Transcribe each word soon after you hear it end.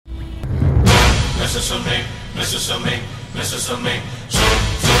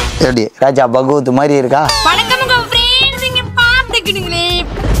எப்படி ராஜா பகவத் மாதிரி இருக்கா?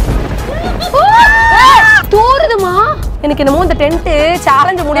 தூருதுமா எனக்கு என்னமோ இந்த டென்ட்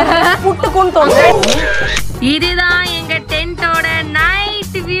சேலஞ்ச் முடியாது புட்டுக்குன்னு தோணுது. இதுதான் எங்க டென்ட்டோட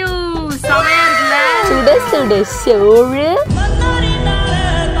நைட் வியூ. செமையா இருக்குல? சுட சுட சோறு.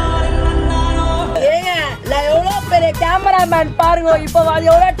 ஏங்க நான் எவ்வளவு பெரிய கேமராமேன் பாருங்க. இப்போ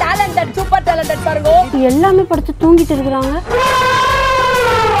எவ்வளவு டாலண்டட் சூப்பர் டாலண்டட் பாருங்க. எல்லாமே படுத்து தூங்கிட்டு இருக்காங்க.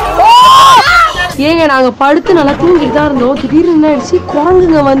 ஏங்க நாங்க படுத்து நல்லா தூங்கிட்டு தான் இருந்தோம். திடீர்னு என்ன ஆயிடுச்சு,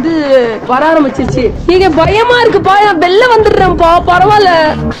 குரங்குங்க வந்து வர ஆரம்பிச்சிருச்சு. நீங்க பயமா இருக்குப்பா, நான் வெளில வந்துடுறேன்ப்பா. பரவாயில்ல.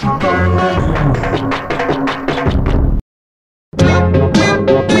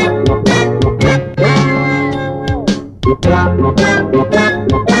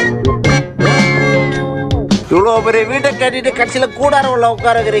 இவ்வளோ பெரிய வீட்டை கட்டிட்டு கடைசியில கூடாரம் உள்ள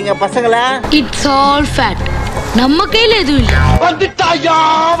உட்காருக்கிறீங்க பசங்களா? It's all fate. நம்ம கையில எதுவும் இல்ல. வந்துட்டாயா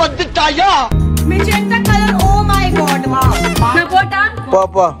வந்துட்டாயா. Magenta colour. Oh my God மா. நான் போட்டா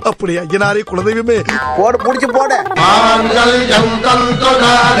போ அப்படியே ஐயனாரே குலதெய்வமே போடு புடிச்சு போடு. மாங்கல்யம்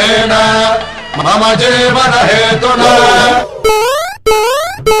தந்துநானேன மம ஜீவன ஹேதுனா.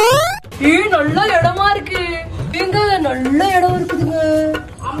 நல்ல இடமா இருக்கு. எங்க நல்ல இடம் இருக்குதுங்க.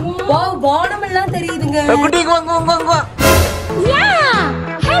 வாவ் வானம் எல்லாம் தெரியுதுங்க. குட்டி வாங்க யா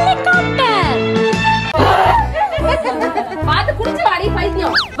ஹெலிகாப்டர். பாத்து குடிச்சு வாடி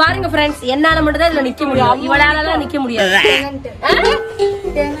பைத்தியம். பாருங்க फ्रेंड्स, என்னால மட்டும் தான் இதுல நிக்க முடியும். இவளாலலாம் நிக்க முடியாது.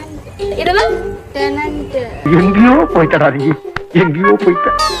 இதெல்லாம் டெனன்ட். எங்கேயோ போய்டா நீ, எங்கேயோ போய்ட.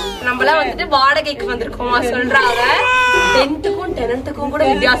 நம்மள வந்துட்டு வாடகைக்கு வந்திருக்கோமா சொல்றாங்க. டென்ட்டுக்கும் டெனன்ட்டுக்கும் கூட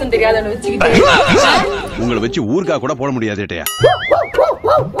வித்தியாசம் தெரியாதன்னு வெச்சிக்கிட்டு உங்களை வெச்சு ஊர்க்கா கூட போட முடியாதேட்டயா.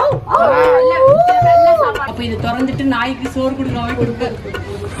 அப்ப இது திறந்துட்டு நாய்க்கு சோறு கொடுக்காம கொடுப்பேன்.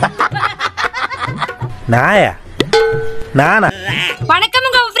 நாயா நானா? வணக்கம்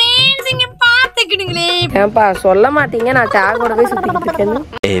உங்க फ्रेंड्स, இங்க பாத்துக்கிடுங்களே. ஏன்பா சொல்ல மாட்டீங்க நான் டாகோட போய் சுத்திட்டு இருக்கேன்.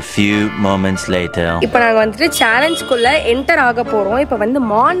 A few moments later. இப்போ நாங்க வந்துட்டு சேலஞ்சுக்குள்ள என்டர் ஆக போறோம். இப்போ வந்து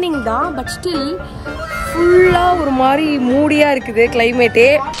மார்னிங் தான், பட் ஸ்டில் ஃபுல்லா ஒரு மாதிரி மூடியா இருக்குது கிளைமேட்டே.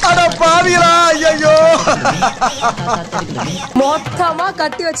 அட பாவிகளா, ஐயோ மொத்தமா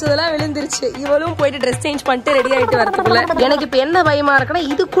கட்டி வச்சதெல்லாம் விழுந்துருச்சு. இவளும் போயிட்டு ட்ரெஸ் சேஞ்ச் பண்ணிட்டு ரெடி ஆயிட்டு வரதுக்குள்ள எனக்கு இப்ப என்ன பயமா இருக்குன்னா,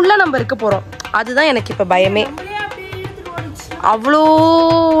 இதுக்குள்ள நம்ம இருக்க போறோம். அதுதான் எனக்கு இப்ப பயமே. அவ்வளோ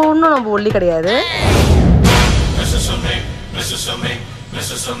ஒன்றும் நம்ம ஒல்லி கிடையாது.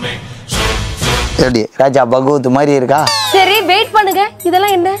 எப்படி ராஜா பகவத் மாதிரி இருக்கா? சரி வெயிட் பண்ணுங்க.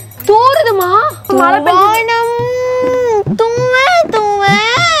 இதெல்லாம் என்ன தூருதுமா? மழை பெய்யும். தூவே தூவே.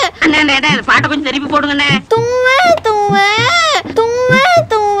 அண்ணே பாட்ட கொஞ்சம் திருப்பி போடுங்கண்ணே. தூவே தூவே. தூவே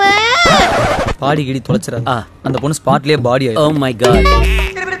தூவே. பாடி கிடி தொலைச்சிராது. அந்த பொண்ணு ஸ்பாட்லயே பாடி ஆயிடும். Oh my god.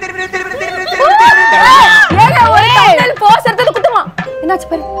 ஏங்க ஒரு தம்ப்நெயில் போஸ் எடுத்து குத்துமா. என்னாச்சு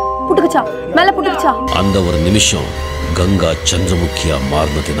பாரு. புட்டுக்குச்சா மேல புட்டுக்குச்சா. அந்த ஒரு நிமிஷம் கங்கா சந்திரமுகியா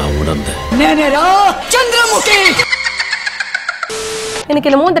மாறினதை நான் உணர்ந்தேன். சந்திரமுகி. எனக்கு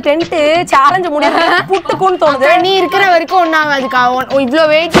என்னமோ இந்த டென்ட் சேலஞ்ச் முடியாது புட்டுக்குன்னு தோணுது. நீ இருக்கிற வரைக்கும் ஒண்ணாவாதுக்கா. இவ்ளோ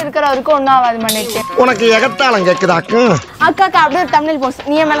வெயிட் இருக்கிற வரைக்கும் ஒண்ணாவாது மனைக்கு. உனக்கு எகத்தாளம் கேக்குதாக்கு? அக்காக்கா அப்படியே ஒரு தம்ப்நெயில் போஸ்.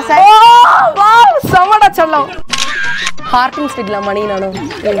 நீ மேல சார். வாவ் சமடா சொல்லும். ஹார்டின் ஸ்டிக்லாம் மணி நானும்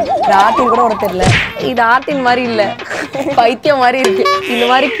ஹார்டின் கூட ஒரு தெரியல. இது ஹார்டின் மாதிரி இல்ல, பைத்தியம் மாதிரி இருக்கு. இந்த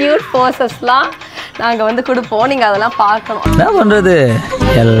மாதிரி கியூட் போசஸ்லாம் நாங்க வந்து கொடுப்போம். நீங்க அதெல்லாம் பார்க்கணும். என்ன பண்றது,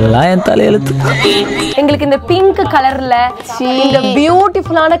 எல்லாம் என் தலையெழுத்து. எங்களுக்கு இந்த பிங்க் கலர்ல இந்த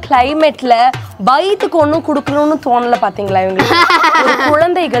பியூட்டிஃபுல்லான கிளைமேட்ல பைத்துக்கு ஒன்னும் குடுக்கணும்னு தோணல. பாத்தீங்களா இவங்களுக்கு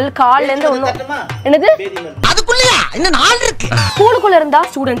குழந்தைகள் கால்ல இருந்து ஒண்ணும். என்னது அதுக்குள்ளயா இன்னும் 4 இருக்கு. ஸ்கூலுக்குள்ள இருந்தா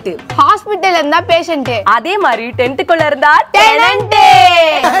ஸ்டூடெண்ட், ஹாஸ்பிடல்ல இருந்தா பேஷண்ட், அதே மாதிரி டென்ட்டுக்குள்ள இருந்தா டெனன்ட்.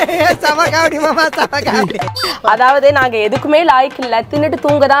 சமகாவடி மாமா சமகாவடி. அதாவது நாங்க எதுக்குமே லாய்க்கு இல்ல, தின்னுட்டு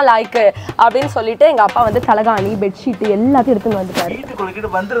தூங்க தான் லாய்க்கு அப்படின்னு சொல்லிட்டு எங்க அப்பா வந்து தலகாணி பெட்ஷீட் எல்லாத்தையும் எடுத்துட்டு வந்துட்டாரு. வீட்டுக்குள்ள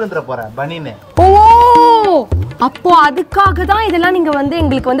வந்துருந்துற போற பனின்னு. ஓ அப்போ அதுக்காக தான் இதெல்லாம் நீங்க வந்து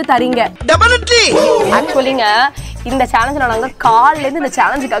எங்களுக்கு வந்து தரீங்க. டெபினெட்லி. ஆக்சுவலிங்க இந்த சேலஞ்சில நாங்க கால்ல இருந்து இந்த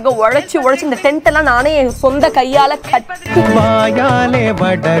சேலஞ்சுக்காக உழைச்சு இந்த டென்ட் எல்லாம் நானே என் சொந்த கையால கட்டி வாயாலே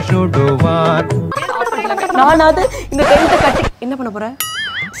வட சுடுவார். நானாவது இந்த டென்ட் கட்டி என்ன பண்ண போறேன்?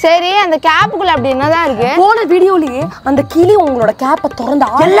 சரி அந்த கேப்புக்குள்ள அப்படி என்னதான் இருக்கு? போன வீடியோலயே அந்த கிளி உங்களோட கேப்பை திறந்தா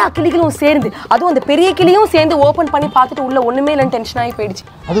எல்லா கிளிகளும் சேர்ந்து, அதுவும் அந்த பெரிய கிளியும் சேர்ந்து ஓபன் பண்ணி பார்த்துட்டு உள்ள ஒண்ணுமே இல்லைன்னு டென்ஷன் ஆகி போயிடுச்சு.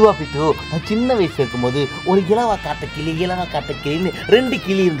 அதுவா பிட்டு, நான் சின்ன வயசுல இருக்கும்போது ஒரு இலவா காட்ட கிளின்னு 2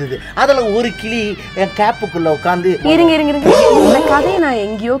 கிளி இருந்தது. அதுல ஒரு கிளி என் கேப்புக்குள்ள உட்காந்து இருங்க இந்த கதையை நான்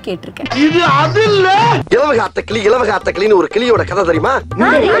எங்கேயோ கேட்டிருக்கேன். இது அது இல்ல. இலவ காத்த கிளின்னு ஒரு கிளியோட கதை தெரியுமா?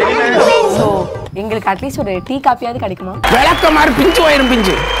 சோ எங்களுக்கு அட்லீஸ்ட் ஒரு டீ காப்பியாவது கிடைக்குமா? விளக்க மாதிரி பிஞ்சு வயிறும்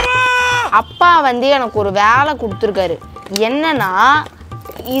பிஞ்சு. அப்பா வந்து எனக்கு ஒரு வேலை கொடுத்துருக்காரு. என்னன்னா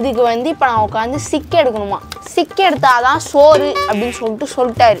இதுக்கு வந்து இப்போ நான் உட்காந்து சிக்க எடுக்கணுமா, சிக்க எடுத்தாதான் சோறு அப்படின்னு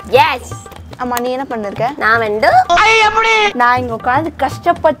சொல்லிட்டாரு. எஸ். ஆமா, நீ என்ன பண்ணிருக்க? நான் வந்து நான் இங்க உட்காந்து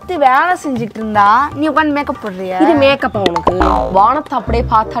கஷ்டப்பட்டு வேலை செஞ்சுட்டு இருந்தா நீ உட்காந்து மேக்கப் போடுறியா? இது மேக்கப்பா உனக்கு? வானத்தை அப்படியே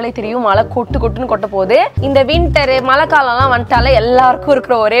பார்த்தாலே தெரியும் மழை கொட்டுன்னு கொட்ட போகுது. இந்த வின்டரு மழை காலம்லாம் வந்துட்டாலே எல்லாருக்கும்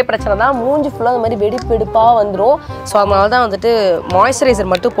இருக்கிற ஒரே பிரச்சனை தான், மூஞ்சி ஃபுல்லாக அந்த மாதிரி வெடிப்பா வந்துடும். ஸோ அதனால தான் வந்துட்டு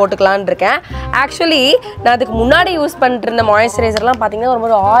மாய்ஸ்சரைசர் மட்டும் போட்டுக்கலான் இருக்கேன். ஆக்சுவலி நான் அதுக்கு முன்னாடி யூஸ் பண்ணிட்டு இருந்த மாய்ஸ்சரைசர்லாம் பார்த்தீங்கன்னா ஒரு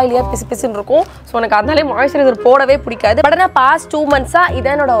மாதிரி ஆயிலியாக பிசுன்னு இருக்கும். ஸோ எனக்கு அதனாலே மாய்ஸ்சரைசர் போடவே பிடிக்காது. பட் ஆனால் பாஸ்ட் 2 months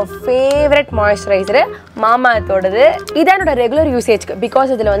இதான் என்னோட ஃபேவரட் மாய்ஸ்சரைசர், மாமாத்தோடது. இதான் என்னோட ரெகுலர் யூசேஜ்க்கு.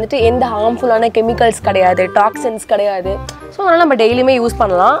 பிகாஸ் இதில் வந்துட்டு எந்த ஹார்ம்ஃபுல்லான கெமிக்கல்ஸ் கிடையாது, டாக்ஸின்ஸ் கிடையாது. ஸோ அதனால் நம்ம டெய்லியுமே யூஸ்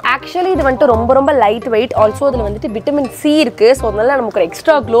பண்ணலாம். ஆக்சுவலி இது வந்துட்டு ரொம்ப லைட் வெயிட். ஆல்சோ இதில் வந்துட்டு விட்டமின் சி இருக்கு. ஸோ அதனால நமக்கு ஒரு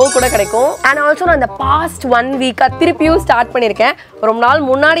எக்ஸ்ட்ரா க்ளோ கூட கிடைக்கும். அண்ட் ஆல்சோ நான் இந்த பாஸ்ட் 1 week திருப்பியும் ஸ்டார்ட் பண்ணியிருக்கேன். ரொம்ப நாள்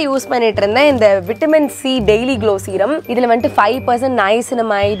முன்னாடி யூஸ் பண்ணிட்டு இருந்தேன் இந்த vitamin C daily glow serum. இதில் வந்துட்டு 5%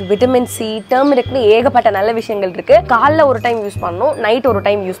 நைசினமைட், விட்டமின் சி, டர்மரிக்னு ஏகப்பட்ட நல்ல விஷயங்கள் இருக்கு. காலைல ஒரு டைம் யூஸ் பண்ணணும், நைட் ஒரு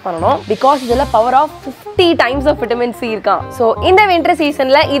டைம் யூஸ் பண்ணணும். பிகாஸ் இதுல power of 50 times of vitamin C இருக்கான். ஸோ இந்த வின்டர்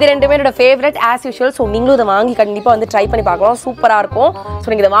சீசன்ல இது ரெண்டுமே என்னோட ஃபேவரட் ஆஸ் யூஷுவல். ஸோ நீங்களும் இதை வாங்கி கண்டிப்பா வந்து ட்ரை பண்ணி பார்க்கலாம், சூப்பரா இருக்கும். ஸோ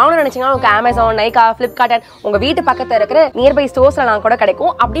நீங்க இதை வாங்கணும்னு நினைச்சீங்கன்னா உங்களுக்கு அமேசான், நைகா, பிளிப்கார்ட் உங்க வீட்டு பக்கத்துல இருக்கிற நியர்பை ஸ்டோர்ஸ்ல நான் கூட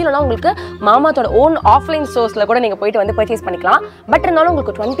கிடைக்கும். அப்படி இல்லைன்னா உங்களுக்கு மாமாத்தோட ஓன் ஆஃப்லைன் ஸ்டோர்ஸ்ல கூட நீங்க போயிட்டு வந்து பர்ச்சேஸ் பண்ணிக்கலாம். பட் இருந்தாலும்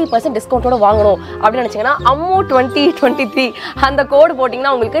உங்களுக்கு 20% டிஸ்கவுண்டோட வாங்கணும் அப்படின்னு நினைச்சீங்கன்னா அம்மு 2023 அந்த கோடு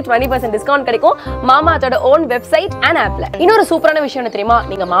போட்டீங்கன்னா உங்களுக்கு 20% டிஸ்கவுண்ட் கிடைக்கும் மாமாத்தோட ஓன் வெப்சைட் அண்ட் ஆப்ல. இன்னொரு சூப்பரான விஷயம் என்ன தெரியுமா,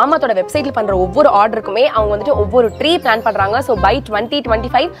 நீங்க மாமாத்தோட வெப்சைட்ல பண்ற ஒவ்வொரு ஆர்டருக்குமே அவங்க வந்துட்டு ஒவ்வொரு ட்ரீ பிளான் பண்றாங்க. ஸோ பை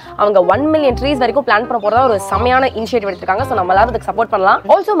 2025 அவங்க 1 million ட்ரீஸ் வரைக்கும் பிளான் பண்ண போறதா ஒரு செமையான இனிஷியேட்டிவ் எடுத்திருக்காங்க. ஸோ நம்ம எல்லாரும் அதுக்கு சப்போர்ட் பண்ணலாம்.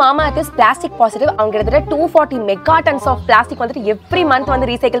 Also Mamaearth is plastic positive. அவங்க கிட்டத்தட்ட 240 megatons ஆஃப் பிளாஸ்டிக் வந்துட்டு எவ்ரி மந்த் வந்து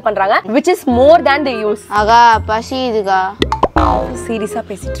ரீசைக்கிள் பண்றாங்க, which is more than they use. Agha பசி இதுகா சீரியஸா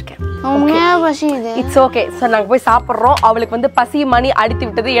பேசிட்டு இருக்கேன். பசி இது. It's okay. ஸோ நாங்கள் போய் சாப்பிட்றோம். அவளுக்கு வந்து பசி மணி அடித்து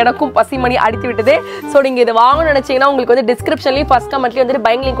விட்டது, எனக்கும் பசி மணி அடித்து விட்டது. ஸோ நீங்கள் இதை வாங்கணும்னு நினைச்சீங்கன்னா உங்களுக்கு வந்து டிஸ்கிரிப்ஷன்லேயும் ஃபர்ஸ்ட் கமெண்ட்லேயும் வந்து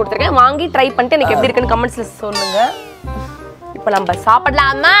பைங் லிங்க் கொடுத்துருக்கேன். வாங்கி ட்ரை பண்ணிட்டு எனக்கு எப்படி இருக்குன்னு கமெண்ட்ஸ்ல சொல்லுங்க. இப்போ நம்ம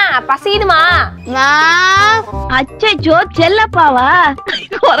சாப்பிடலாமா? பசிடுமா? அச்சோ செல்லப்பாவா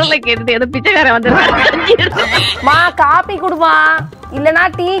குரலை கேட்டுட்டு ஏதோ பிச்சைக்காரன் வந்து மா காபி குடுமா, இல்லனா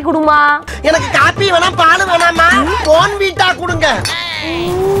டீ குடுமா? எனக்கு காபி வேணாம், பால் வேணாமா, போன் வீட்டா கொடுங்க.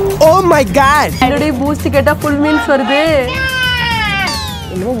 ஓ மை காட், என்னோட பூஸ்ட் கேட்டா ஃபுல் மீல்ஸ் வருது.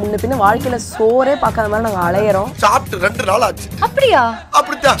 இன்னும் முன்ன பின்ன வாழ்க்கையில சோறே பார்க்காத மாதிரி நாங்க அலையறோம். சாப்பிட்டு 2 நாள் ஆச்சு. அப்படியா?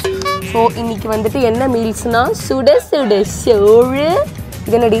 அப்படிதான். ஸோ இன்னைக்கு வந்துட்டு என்ன மீல்ஸ்னா சுட சுட சோறு.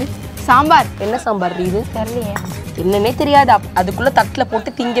 இது என்னடி? சாம்பார். என்ன சாம்பார் இது? தெரியலையே, என்னன்னே தெரியாது. அதுக்குள்ள தட்டுல போட்டு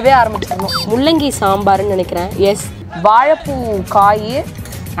திங்கவே ஆரம்பிச்சிடணும். முள்ளங்கி சாம்பார்னு நினைக்கிறேன். எஸ். வாழைப்பூ காய்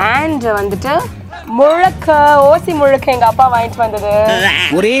அண்ட் வந்துட்டு முழக்க, ஓசி முழக்க எங்க அப்பா வாங்கிட்டு வந்தது.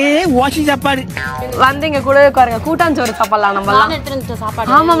 ஒரே ஓசி சாப்பாடு. வந்து இங்க கூட உட்காருங்க, கூட்டாஞ்சோறு சாப்பிடலாம் நம்ம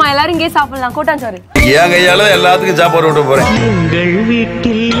எல்லாம். ஆமாமா, எல்லாரும் இங்கே சாப்பிடலாம் கூட்டாஞ்சோறு. என் கையால எல்லாத்துக்கும் சாப்பாடு விட்டு போறேன். உங்கள்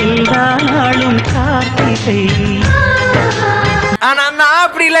வீட்டில் எல்லா நாளும் காத்திரை. ஆனா நான்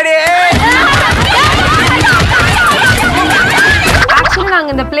அப்படி இல்லடே. ஆக்சுவலி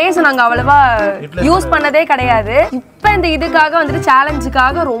நாங்க இந்த பிளேஸ் நாங்க அவ்வளவா யூஸ் பண்ணதே கிடையாது. இப்ப இந்த இதுக்காக வந்துட்டு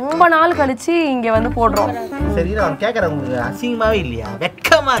சேலஞ்சுக்காக ரொம்ப நாள் கழிச்சு இங்க வந்து போடுறோம். சரி, நான் கேக்குறேன், உங்களுக்கு அசிங்கமாவே இல்லையா?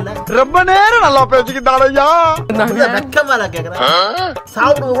 வெக்கமா இல்ல? ரொம்ப நேரம் நல்லா பேசிக்கிட்டாலையா. வெக்கமா இல்ல கேக்குறேன்.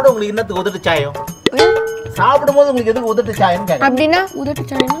 சாப்பிடும்போது கூட உங்களுக்கு என்னத்துக்கு உதட்டு சாயம்? சாப்பிடும்போது உங்களுக்கு எதுக்கு உதட்டு சாயம் கேக்குறேன். அப்படின்னா உதட்டு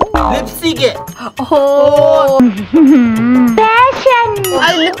சாயம் லிப்ஸ்டிக். ஓ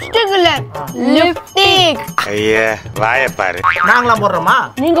அது லிப்ஸ்டிக் இல்ல, லிப்ஸ்டிக். ஐயா வாய பாரு. நாங்களாம் போடுறோமா?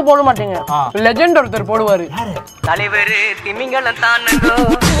 நீங்க போட மாட்டீங்க. லெஜெண்ட் ஒருத்தர் போடுவாரு. தலைவர் திமிங்கலம் தானங்கோ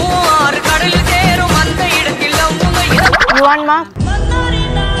ஆறு கடல் சேரும் அந்த இடத்தில் You want ma?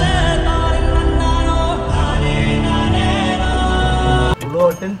 இவ்வளோ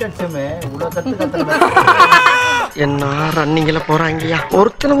டென்டன்ஸுமே இவ்வளோ கற்றுக்க என்ன ரன்னிங்ல போறாங்கயா,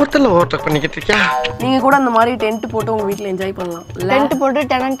 ஒருத்தல ஓவர்டேக் பண்ணிக்கிட்டு இருக்கியா? நீங்க கூட அந்த மாதிரி டென்ட் போட்டு உங்க வீட்ல என்ஜாய் பண்ணலாம். டென்ட் போட்டு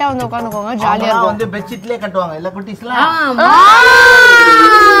டெனண்டா வந்து உட்கார்ந்துக்கோங்க, ஜாலியா இருக்கும். வந்து பெட்ஷீட்லயே கட்டுவாங்க இல்ல குட்டீஸ்லாம்.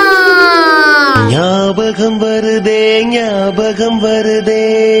 ஞாபகம் வருதே, ஞாபகம் வருதே.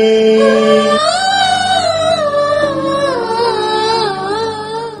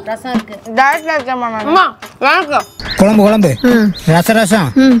 ரசம் இருக்கு. டயட்ல இருக்கேன் அம்மா. எனக்கு குழம்பு ரசம்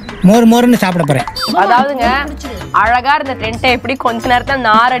மோர்னு சாப்பிட போறேன். அதாவதுங்க அழகா இருந்த டென்ட்டை எப்படி கொஞ்ச நேரத்துல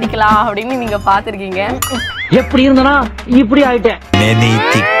நார் அடிக்கலாம் அப்படின்னு நீங்க பாத்துருக்கீங்க. எப்படி இருந்தனா இப்படி ஆயிட்டேன். Many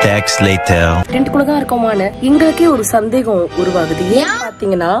tic tacs later. டென்ட்டுக்குள்ள தான் இருக்கோமான்னு எங்களுக்கே ஒரு சந்தேகம் உருவாகுது. ஏன்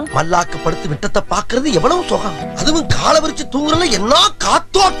பாத்தீங்கன்னா மல்லாக்க படுத்து விட்டத்தை பாக்குறது எவ்வளவு சுகம், அதுவும் கால விரிச்சு தூங்குறதுல என்ன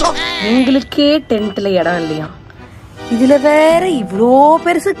காத்தோட்டம். உங்களுக்கே டென்ட்ல இடம் இல்லையா? இதுல வேற இவ்ளோ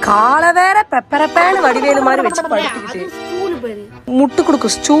பெருசு காலை வேற பெப்பரப்பேன்னு வடிவேலு மாதிரி வச்சு படுத்துக்கிட்டு முட்டு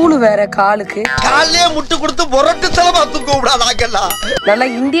கொடுக்கும் ஸ்டூலு வேற காலுக்கு காலையே முட்டு கொடுத்து புரட்டு செலவா தூக்க விடாதாங்கல்ல. நல்லா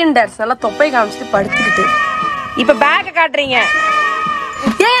இந்தியன் டான்ஸ் நல்லா தொப்பை காமிச்சிட்டு படுத்துக்கிட்டு இப்ப பேக்க காட்டுறீங்க.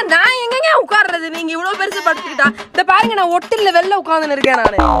 ஏன் நான் எங்கங்க உட்கார்றது? நீங்க இவ்வளவு பெருசு படுத்துக்கிட்டா இந்த பாருங்க நான் ஒட்டில வெளில உட்கார்ந்து இருக்கேன்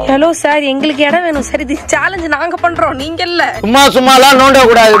நானு. ஹலோ சார் எங்களுக்கு இடம் வேணும் சார். இது சேலஞ்ச் நாங்க பண்றோம் நீங்க இல்ல. சும்மாலாம் நோண்ட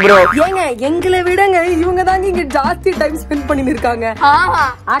கூடாது ப்ரோ. ஏங்க எங்களை விடங்க இவங்க தாங்க இங்க ஜாஸ்தி டைம் ஸ்பெண்ட் பண்ணி இருக்காங்க.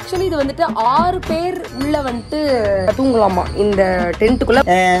 ஆக்சுவலி இது வந்துட்டு 6 பேர் உள்ள வந்துட்டு தூங்கலாமா இந்த டென்ட்டுக்குள்ள.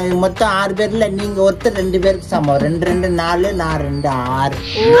 மொத்தம் 6 பேர்ல நீங்க ஒருத்தர் 2 பேருக்கு சமம். 2 2 4 நான் 2 6.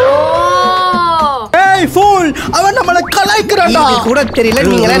 ஏய் ஃபூல் அவன் நம்மள கலாய்க்கறான்டா. கூட தெரியல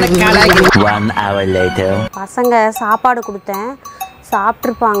நீங்களே என்ன கலாய்க்கிறீங்க. 1 hour later. பசங்க சாப்பாடு கொடுத்தேன்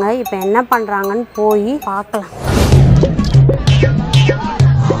சாப்பிட்டுருப்பாங்க. இப்போ என்ன பண்ணுறாங்கன்னு போய் பார்க்கலாம்.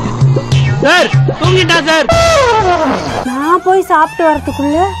 சார் தூங்கிட்டா சார். நான் போய் சாப்பிட்டு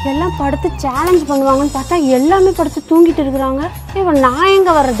வரதுக்குள்ள எல்லாம் படுத்து சேலஞ்ச் பண்ணுவாங்கன்னு பார்த்தா எல்லாமே படுத்து தூங்கிட்டு இருக்கிறாங்க. இவன் நான்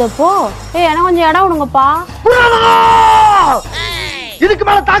எங்க வர்றதப்போ? எனக்கு கொஞ்சம் இடம் விடுங்கப்பா. இதுக்கு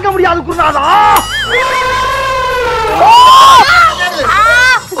மேல தாங்க முடியாது குருநாதா.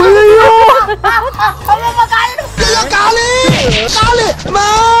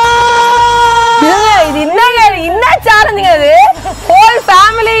 இது என்ன சேலஞ்சுங்க? அது ஹோல்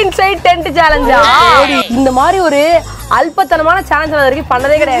ஃபேமிலி இன்சைட் டென்ட் சேலஞ்சா? இந்த மாதிரி ஒரு அல்பத்தனமான சேலஞ்ச் வரைக்கும்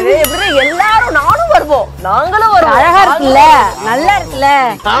பண்ணதே கிடையாது. எப்படி எல்லாரும் நானும் வருவோம், நாங்களும் வருவோம். அழகா இருக்குல்ல, நல்லா இருக்குல்ல.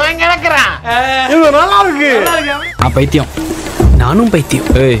 அவன் கிடக்குறான். இது நல்லா இருக்கு. நான் பைத்தியம். நானும் பைத்தியம்.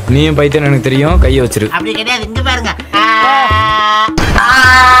 ஏய் நீயும் பைத்தியம் எனக்கு தெரியும். கையை வச்சிரு. அப்படி கிடையாது, இங்க பாருங்க.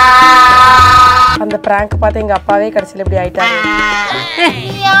 அந்த பிராங்க் பார்த்து எங்க அப்பாவே கடைசியில இப்படி ஆயிட்டாரு.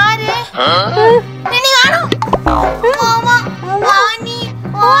 யாரு எல்லாரும்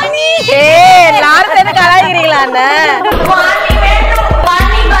சேர்ந்து கலாய்க்கிறீங்களா?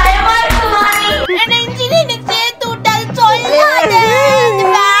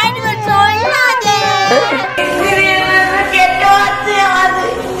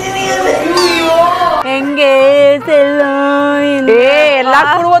 எங்கே செல்லும் எல்லா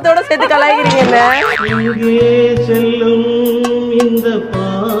குடும்பத்தோட சேர்த்து கலாய்க்கிறீங்க.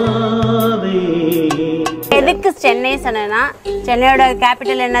 எதுக்கு சென்னை சொன்னா? சென்னையோட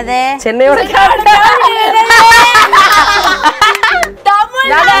கேபிட்டல் என்னது? சென்னையோட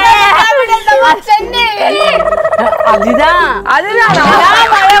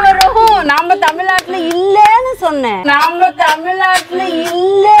நாம தமிழ்நாட்டுல இல்லன்னு சொன்னேன். நாம தமிழ்நாட்டுல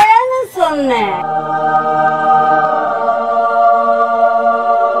இல்லன்னு சொன்னேன்.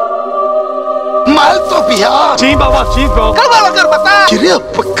 மால்சோபியா जी बाबा ठीक हो कल कर बता किरे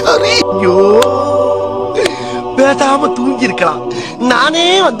पकरी यो பேசாம தூங்கி இருக்கலாம். நானே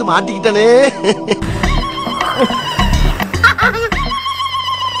வந்து மாட்டிக்கிட்டனே.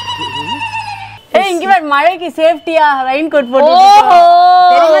 இங்க பாரு மழைக்கு சேஃப்டியா ரெயின் கோட் போட்டு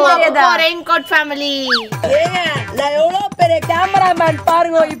ரெயின் கோட் ஃபேமிலி. நான் எவ்வளவு பெரிய கேமராமேன்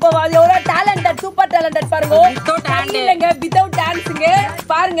பாருங்க. இப்போ எவ்வளவு டேலண்டட், சூப்பர் டேலண்டட் பாருங்க. இல்லங்க வித்அவுட் டான்ஸிங்க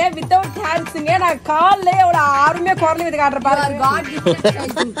பாருங்க, வித்அவுட் டான்ஸிங்க நான் கால்ல எவ்வளவு ஆர்வமே குரல் வித்து காட்ற பாருங்க. God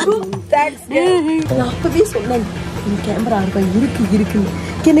thanks. நான் அப்பவே சொன்னேன் இந்த கேமரா இருக்குன்னு.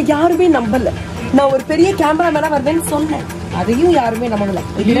 என்ன யாருமே நம்பல. நான் ஒரு பெரிய கேமராமேனா வருவேன்னு சொன்னேன். அதையும் யாருமே நம்பல.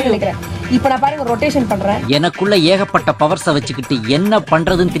 இதுல நினைக்கிறேன். இப்ப நான் பாருங்க ரொட்டேஷன் பண்றேன். எனக்குள்ள ஏகப்பட்ட பவர்ஸ வச்சுக்கிட்டு என்ன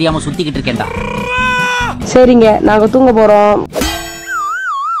பண்றதுன்னு தெரியாம சுத்திக்கிட்டு இருக்கேன்டா. சரிங்க நாங்க தூங்க போறோம்.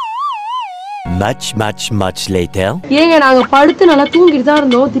 Much later. ஏங்க நாங்க படுத்து நல்லா தூங்கிட்டு தான்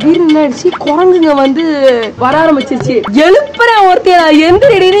இருந்தோம். திடீர்னு என்ன ஆயிடுச்சு, குரங்குங்க வந்து வர ஆரம்பிச்சிருச்சு. எழுப்புறேன் ஒருத்தையா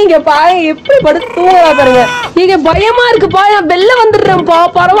எந்திரின்னு. இங்க பாருங்க எப்படி படுத்து தூங்குறா பாருங்க. நீங்க பயமா இருக்குப்பா, நான் வெளில வந்துடுறேன்ப்பா.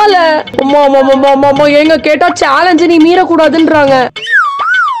 பரவாயில்ல. அம்மா எங்க கேட்டா சேலஞ்சு நீ மீறக்கூடாதுன்றாங்க.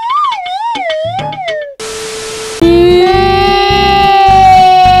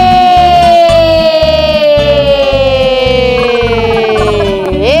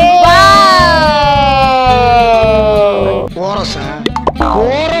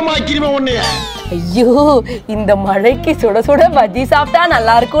 ஐயோ இந்த மழைக்கு சுட சுட பஜ்ஜி சாப்பிட்டா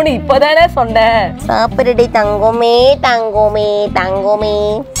நல்லா இருக்கும்னு இப்பதானே சொன்னேன். சாப்பிடுடி தங்கோமே தங்கோமே தங்கோமே.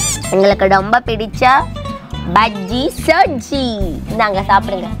 எங்களுக்கு ரொம்ப பிடிச்ச பஜ்ஜி சப்ஜி நாங்க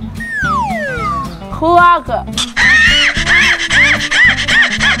சாப்பிடுங்க. ஹுவாக்கு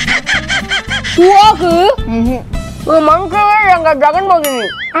ஹுவாக்கு மங்கவே எங்க ஜெகன்மோகினி.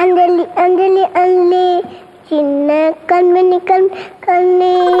 அஞ்சலி அஞ்சலி அண்ணே சின்ன கண்மணி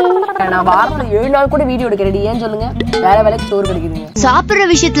கண்ணே. நான் வாரத்துல 7 நாள் கூட வீடியோ எடுக்கிறேன். ஏன் சொல்லுங்க? வேற வேலைக்கு சோறு கிடைக்குதுங்க. சாப்பிடுற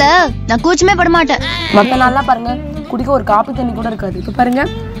விஷயத்துல நான் கூச்சமே பட மாட்டேன். மத்த நாள்லாம் பாருங்க குடிக்க ஒரு காப்பி தண்ணி கூட இருக்காது. இப்ப பாருங்க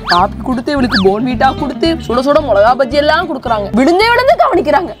காப்பி கொடுத்து இவளுக்கு போன்வீட்டா கொடுத்து சுட சுட மிளகா பஜ்ஜி எல்லாம் கொடுக்குறாங்க. விழுந்தே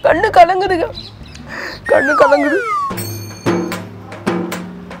கவனிக்கிறாங்க. கண்ணு கலங்குதுங்க, கண்ணு கலங்குது.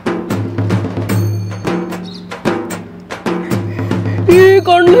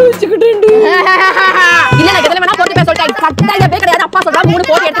 கண்ணு வச்சுக்கிட்டு இல்ல நான் எதுல வேணா போட்டு பேச சொல்லிட்டேன். கட்டாய பே கிடையாது. அப்பா சொல்றா மூணு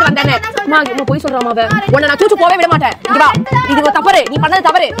போட்டு எடுத்து வந்தானே. அம்மா அம்மா போய் சொல்றாமா அவ. உன்னை நான் சூச்சு போவே விட மாட்டேன். இங்க வா. இது ஒரு தவறு. நீ பண்ணது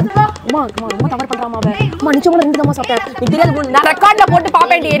தவறு. அம்மா அம்மா ரொம்ப தவறு பண்றாமா அவ. அம்மா நிச்சயமா ரெண்டு தம்மா சாப்பிட்டேன். நீ தெரியாது நான் ரெக்கார்ட்ல போட்டு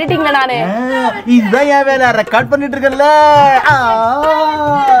பாப்பேன் எடிட்டிங்ல நானு. இதுதான் ஏன் வேலை ரெக்கார்ட் பண்ணிட்டு இருக்கேன்ல.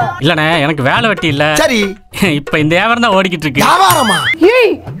 இல்லண்ணே எனக்கு வேலை வெட்டி இல்ல. சரி இப்ப இந்த வியாபாரம் தான் ஓடிக்கிட்டு இருக்கு. வியாபாரமா?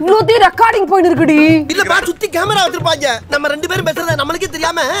 ஏய் இவ்ளோதே ரெக்கார்டிங் போயிட்டு இருக்குடி. இல்ல பா சுத்தி கேமரா வச்சிருப்பாங்க. நம்ம ரெண்டு பேரும் பேசுறத நமக்கே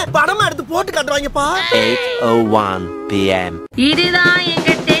தெரியாம படமா எடுத்து போட்டு காட்டுவாங்கப்பா. 8:01 PM. இதுதான் எங்க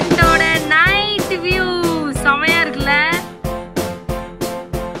டென்ட்டோட நைட் வியூ. செமையா இருக்குல்ல?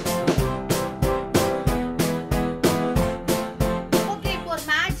 ஓகே இப்போ ஒரு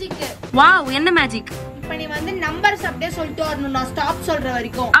மேஜிக். வாவ் என்ன மேஜிக்? இப்போ நீ வந்து நம்பர்ஸ் அப்படியே சொல்லிட்டு வரணும் நான் ஸ்டாப் சொல்ற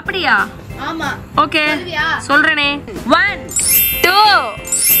வரைக்கும். அப்படியா? ஆமா. ஓகே சொல்றேனே. 1 2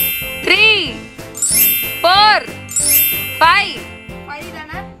 3 4 5 5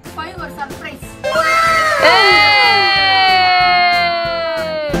 தானே? 5 ஒரு சர்ப்ரைஸ்.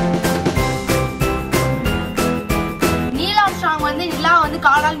 நீலாம்ஸ்ட்ராங் வந்து நிலா வந்து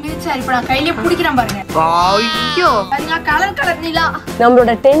காலால் மிதிச்சாரு. இப்ப நான் கையிலே பிடிக்கிறேன் பாருங்க. ஐயோ பாருங்க கலர் கலர் நிலா.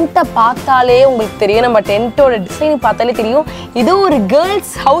 நம்மளோட டென்ட்டை பார்த்தாலே உங்களுக்கு தெரியும். நம்ம டென்ட்டோட டிசைன் பார்த்தாலே தெரியும். இது ஒரு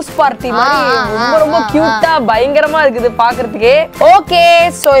கேர்ள்ஸ் ஹவுஸ் பார்ட்டி மாதிரி ரொம்ப ரொம்ப கியூட்டா பயங்கரமா இருக்குது பாக்குறதுக்கே. ஓகே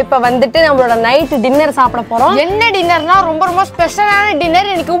சோ இப்போ வந்துட்டு நம்மளோட நைட் டின்னர் சாப்பிட போறோம். என்ன டின்னர்னா ரொம்ப ரொம்ப ஸ்பெஷலான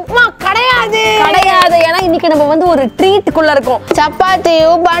டின்னர். இன்னைக்கு உப்புமா கிடையாது. ஏன்னா இன்னைக்கு நம்ம வந்து ஒரு ட்ரீட்டுக்குள்ள இருக்கோம்.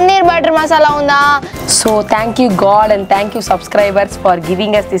 சப்பாத்தியும் பன்னீர் பட்டர் மசாலாவும் தான். So thank you God and thank you subscribers for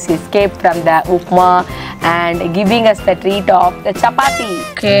giving us this escape from the upma and giving us the treat of the chapati.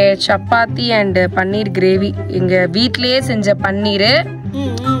 Okay, chapati and paneer gravy. எங்க வீட்லயே செஞ்ச பன்னீர்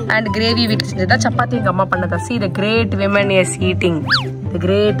and gravy வீட்ல செஞ்சதா. சப்பாத்தி எங்க அம்மா பண்ணதா. See the great women is eating. The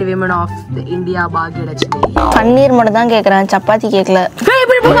great women of the India Bhagyalakshmi. பன்னீர் மட்டும் தான் கேக்குறேன், சப்பாத்தி கேக்கல.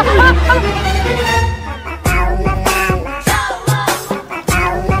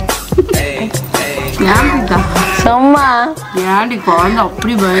 சும்மா ஏன்டி குழந்தை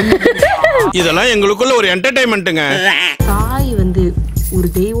அப்படி பயந்து. இதெல்லாம் எங்களுக்குள்ள ஒரு என்டர்டைன்மெண்ட்டுங்க. தாய் வந்து ஒரு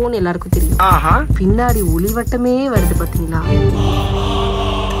தெய்வம்னு எல்லாருக்கும் தெரியும். பின்னாடி ஒளிவட்டமே வருது பாத்தீங்களா?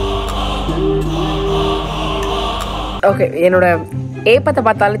 ஓகே என்னோட ஏப்பத்தை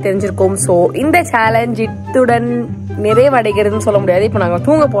பார்த்தாலே தெரிஞ்சிருக்கும். ஸோ இந்த சேலஞ்ச் இத்துடன் நிறைவடைகிறதுன்னு சொல்ல முடியாது. இப்போ நாங்கள்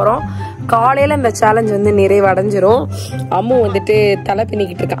தூங்க போகிறோம். காலையில் இந்த சேலஞ்ச் வந்து நிறைவடைஞ்சிரும். அம்மு வந்துட்டு தலை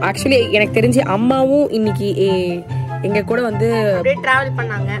பின்னிக்கிட்டு இருக்கேன். ஆக்சுவலி எனக்கு தெரிஞ்சு அம்மாவும் இன்னைக்கு எங்க கூட வந்து டிராவல்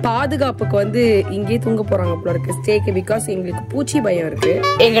பண்ணாங்க. பாதுகாப்புக்கு வந்து இங்கே தூங்க போறாங்க போல இருக்கு ஸ்டேக்கு. பிகாஸ் எங்களுக்கு பூச்சி பயம் இருக்கு.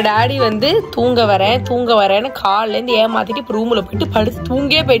 எங்க டாடி வந்து தூங்க வரேன்னு காலைல இருந்து ஏமாத்திட்டு இப்ப ரூம்ல போயிட்டு படுத்து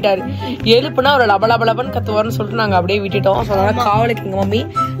தூங்கே போயிட்டாரு. எழுப்புனா ஒரு லபலபலபன்னு கத்துவாருன்னு சொல்லிட்டு நாங்க அப்படியே விட்டுட்டோம். அதனால காவலுக்கு எங்க மம்மி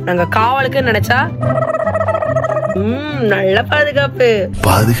நாங்க காவலுக்கு நினைச்சா நல்ல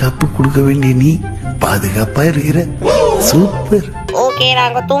பாதுகாப்பு கொடுக்க வேண்டிய நீ பாதுகாப்பா இருக்கிற. சூப்பர். ஓகே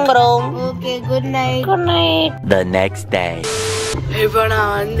நாங்க தூங்குறோம். Okay good night. Good night. The next day. இப்போ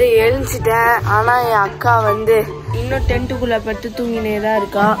நான் வந்து எழுந்துட்டேன். ஆனா என் அக்கா வந்து இன்னும் டென்ட்டுக்குள்ள பட்டு தூங்கினே தான்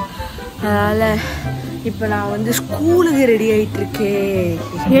இருக்கா. அதனால இப்போ நான் வந்து ஸ்கூலுக்கு ரெடி ஆகிட்டு இருக்கேன்.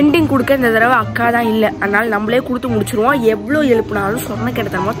 எண்டிங் கொடுக்க இந்த தடவை அக்கா தான் இல்லை. அதனால நம்மளே கொடுத்து முடிச்சிருவோம். எவ்வளோ எழுப்புனாலும் சொன்ன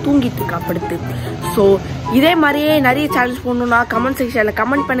கிடத்தனமா தூங்கிட்டு இருக்கா படுத்து. ஸோ இதே மாதிரியே நிறைய சேலஞ்ச் பண்ணணும்னா கமெண்ட் செக்ஷனில்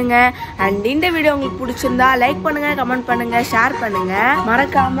கமெண்ட் பண்ணுங்க. அண்ட் இந்த வீடியோ உங்களுக்கு பிடிச்சிருந்தா லைக் பண்ணுங்க, கமெண்ட் பண்ணுங்க, ஷேர் பண்ணுங்க,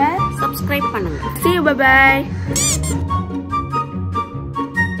 மறக்காம சப்ஸ்கிரைப் பண்ணுங்க. See you, bye bye.